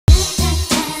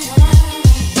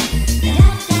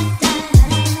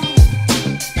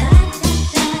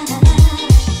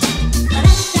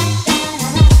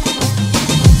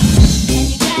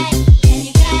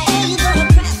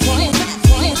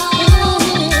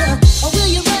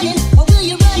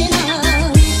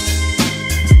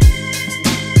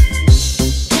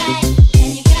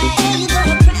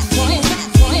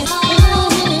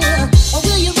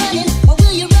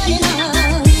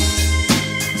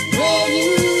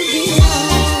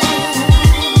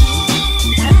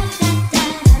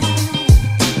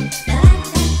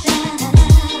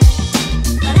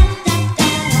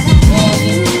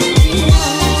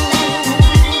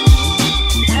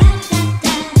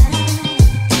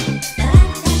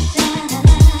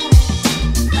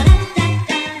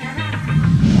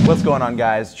What's going on,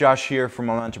 guys? Josh here from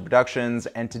Momentum Productions,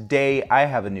 and today I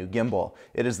have a new gimbal.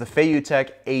 It is the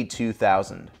FeiyuTech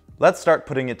a2000. Let's start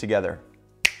putting it together.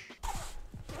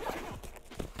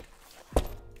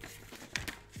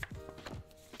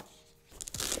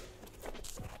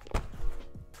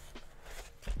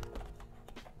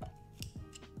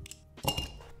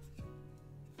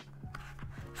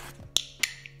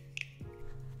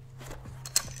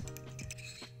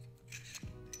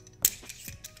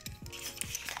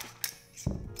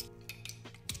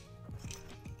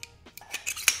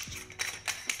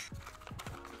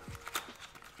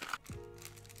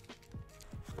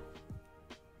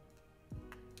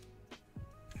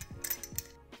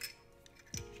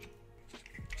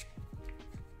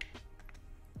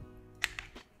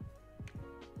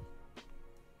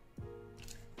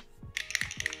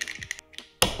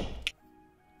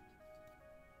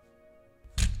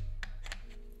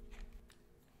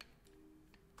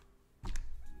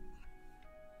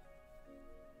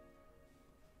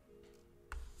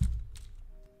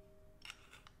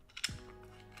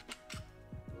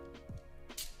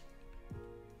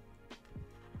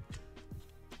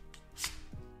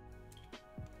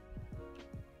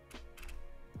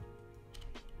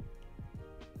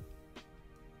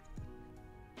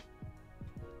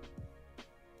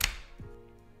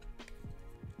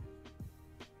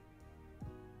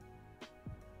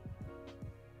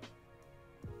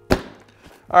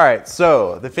 Alright,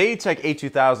 so the FeiyuTech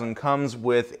a2000 comes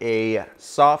with a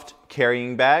soft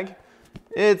carrying bag.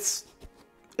 It's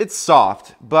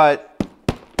soft, but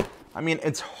I mean,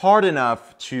 it's hard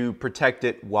enough to protect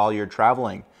it while you're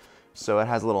traveling. So it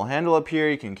has a little handle up here,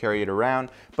 you can carry it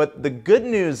around. But the good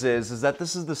news is that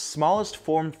this is the smallest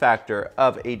form factor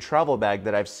of a travel bag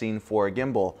that I've seen for a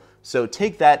gimbal. So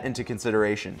take that into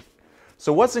consideration.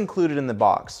 So what's included in the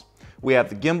box? We have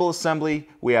the gimbal assembly,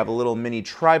 we have a little mini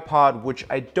tripod, which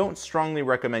I don't strongly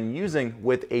recommend using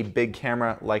with a big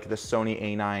camera like the Sony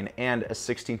A9 and a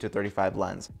 16-35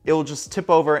 lens. It will just tip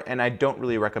over and I don't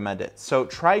really recommend it. So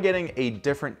try getting a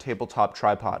different tabletop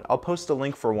tripod. I'll post a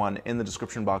link for one in the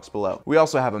description box below. We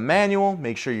also have a manual,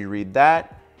 make sure you read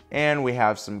that. And we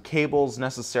have some cables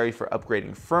necessary for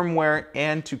upgrading firmware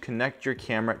and to connect your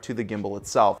camera to the gimbal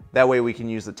itself. That way we can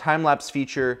use the time-lapse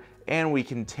feature and we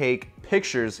can take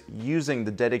pictures using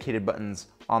the dedicated buttons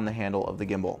on the handle of the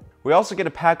gimbal. We also get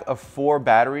a pack of 4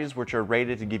 batteries, which are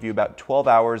rated to give you about 12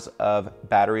 hours of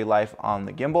battery life on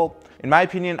the gimbal. In my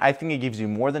opinion, I think it gives you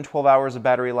more than 12 hours of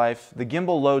battery life. The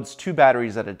gimbal loads 2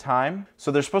 batteries at a time,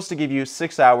 so they're supposed to give you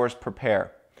 6 hours per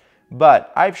pair.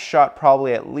 But I've shot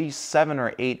probably at least 7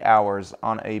 or 8 hours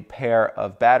on a pair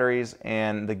of batteries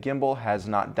and the gimbal has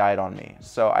not died on me.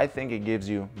 So I think it gives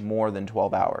you more than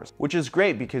 12 hours, which is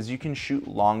great because you can shoot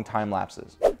long time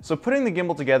lapses. So putting the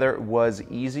gimbal together was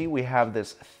easy. We have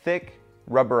this thick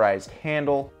rubberized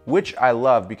handle, which I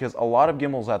love because a lot of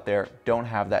gimbals out there don't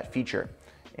have that feature.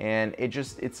 And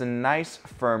it's a nice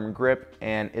firm grip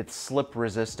and it's slip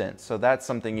resistant. So that's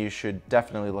something you should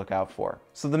definitely look out for.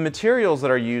 So the materials that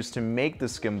are used to make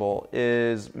this gimbal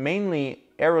is mainly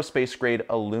aerospace grade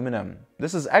aluminum.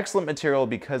 This is excellent material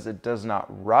because it does not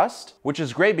rust, which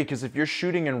is great because if you're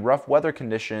shooting in rough weather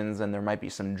conditions and there might be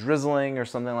some drizzling or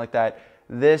something like that,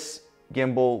 this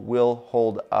gimbal will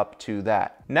hold up to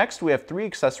that. Next, we have 3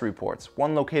 accessory ports,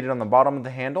 one located on the bottom of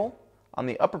the handle, on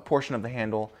the upper portion of the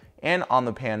handle, and on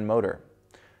the pan motor.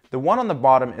 The one on the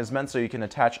bottom is meant so you can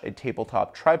attach a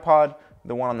tabletop tripod,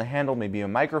 the one on the handle may be a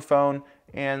microphone,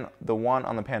 and the one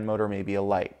on the pan motor may be a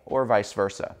light, or vice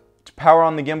versa. To power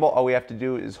on the gimbal, all we have to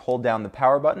do is hold down the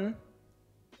power button.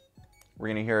 We're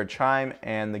gonna hear a chime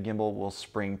and the gimbal will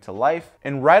spring to life.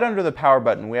 And right under the power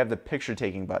button, we have the picture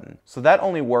taking button. So that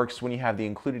only works when you have the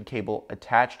included cable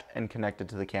attached and connected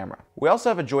to the camera. We also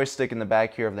have a joystick in the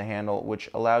back here of the handle, which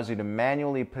allows you to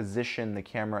manually position the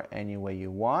camera any way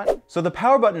you want. So the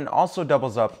power button also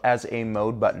doubles up as a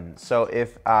mode button. So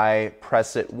if I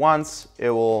press it once,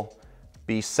 it will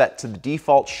be set to the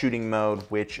default shooting mode,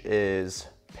 which is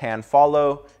pan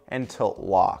follow and tilt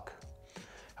lock.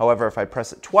 However, if I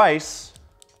press it twice,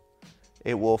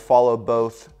 it will follow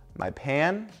both my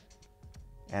pan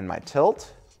and my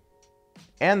tilt.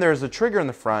 And there's a trigger in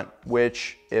the front,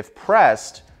 which if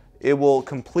pressed, it will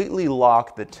completely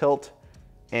lock the tilt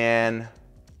and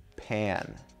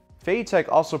pan. FeiyuTech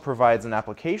also provides an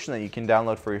application that you can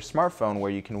download for your smartphone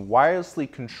where you can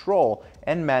wirelessly control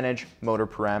and manage motor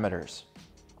parameters.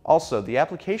 Also, the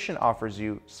application offers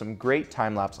you some great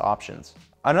time-lapse options.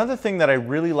 Another thing that I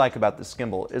really like about this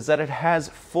gimbal is that it has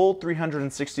full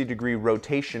 360-degree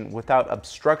rotation without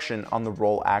obstruction on the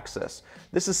roll axis.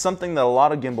 This is something that a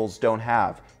lot of gimbals don't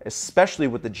have, especially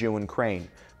with the Jiwin crane,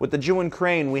 With the Gimbal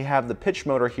crane, we have the pitch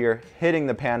motor here hitting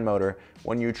the pan motor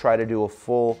when you try to do a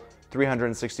full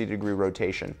 360-degree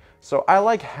rotation. So I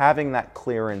like having that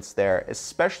clearance there,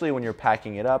 especially when you're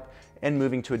packing it up and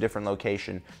moving to a different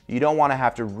location. You don't want to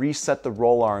have to reset the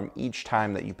roll arm each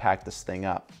time that you pack this thing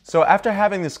up. So after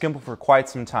having this gimbal for quite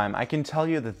some time, I can tell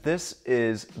you that this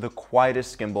is the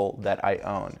quietest gimbal that I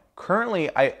own. Currently,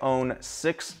 I own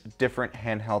 6 different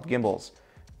handheld gimbals.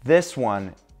 This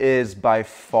one is by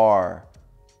far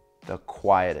the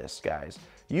quietest, guys.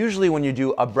 Usually when you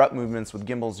do abrupt movements with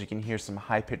gimbals, you can hear some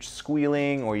high-pitched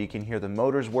squealing, or you can hear the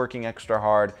motors working extra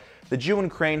hard. The Gimbal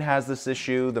crane has this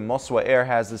issue, the Moswa Air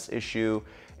has this issue,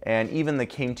 and even the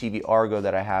Came TV Argo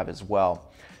that I have as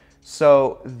well.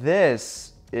 So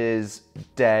this is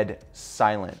dead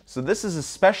silent. So this is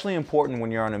especially important when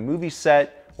you're on a movie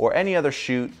set or any other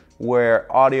shoot where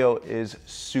audio is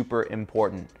super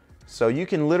important. So you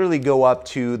can literally go up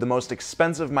to the most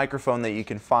expensive microphone that you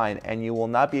can find and you will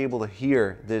not be able to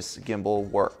hear this gimbal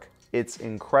work. It's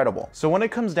incredible. So when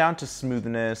it comes down to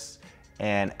smoothness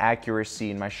and accuracy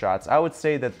in my shots, I would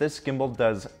say that this gimbal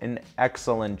does an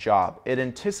excellent job. It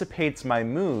anticipates my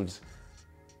moves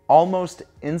almost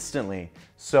instantly,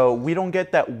 so we don't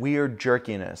get that weird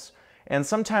jerkiness. And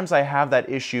sometimes I have that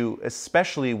issue,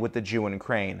 especially with the Gimbal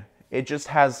crane. It just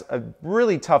has a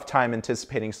really tough time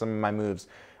anticipating some of my moves.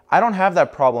 I don't have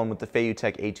that problem with the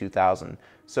FeiyuTech a2000,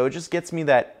 so it just gets me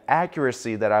that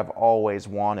accuracy that I've always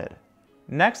wanted.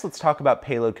 Next, let's talk about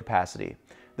payload capacity.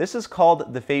 This is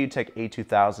called the FeiyuTech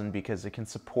a2000 because it can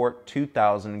support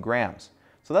 2,000 grams.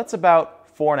 So that's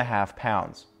about 4.5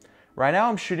 pounds. Right now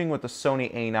I'm shooting with the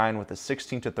Sony A9 with a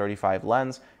 16-35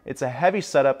 lens. It's a heavy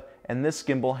setup and this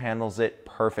gimbal handles it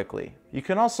perfectly. You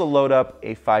can also load up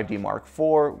a 5D Mark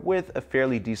IV with a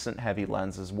fairly decent heavy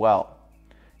lens as well.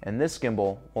 And this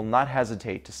gimbal will not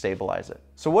hesitate to stabilize it.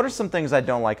 So what are some things I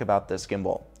don't like about this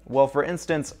gimbal? Well, for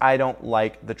instance, I don't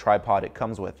like the tripod it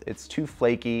comes with. It's too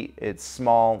flaky, it's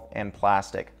small and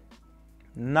plastic.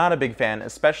 Not a big fan,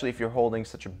 especially if you're holding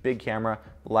such a big camera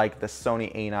like the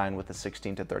Sony A9 with the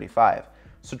 16-35.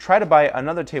 So try to buy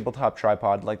another tabletop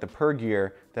tripod like the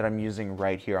Gear that I'm using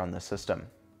right here on this system.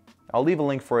 I'll leave a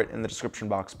link for it in the description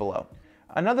box below.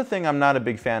 Another thing I'm not a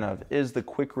big fan of is the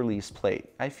quick release plate.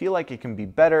 I feel like it can be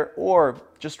better, or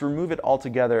just remove it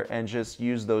altogether and just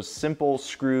use those simple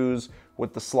screws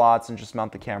with the slots and just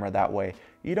mount the camera that way.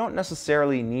 You don't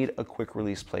necessarily need a quick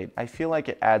release plate. I feel like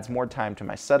it adds more time to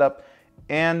my setup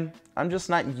and I'm just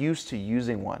not used to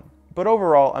using one. But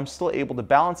overall, I'm still able to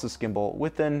balance this gimbal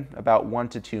within about 1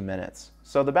 to 2 minutes.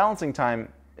 So the balancing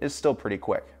time is still pretty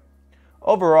quick.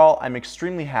 Overall, I'm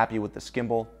extremely happy with this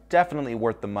gimbal, definitely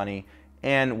worth the money.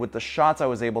 And with the shots I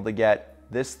was able to get,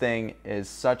 this thing is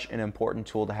such an important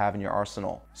tool to have in your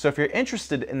arsenal. So if you're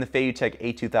interested in the FeiyuTech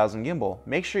a2000 gimbal,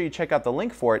 make sure you check out the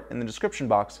link for it in the description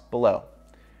box below.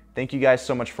 Thank you guys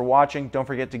so much for watching. Don't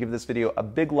forget to give this video a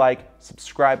big like,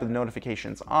 subscribe with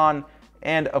notifications on,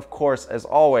 and of course, as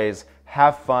always,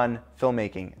 have fun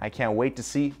filmmaking. I can't wait to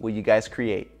see what you guys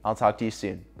create. I'll talk to you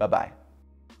soon. Bye-bye.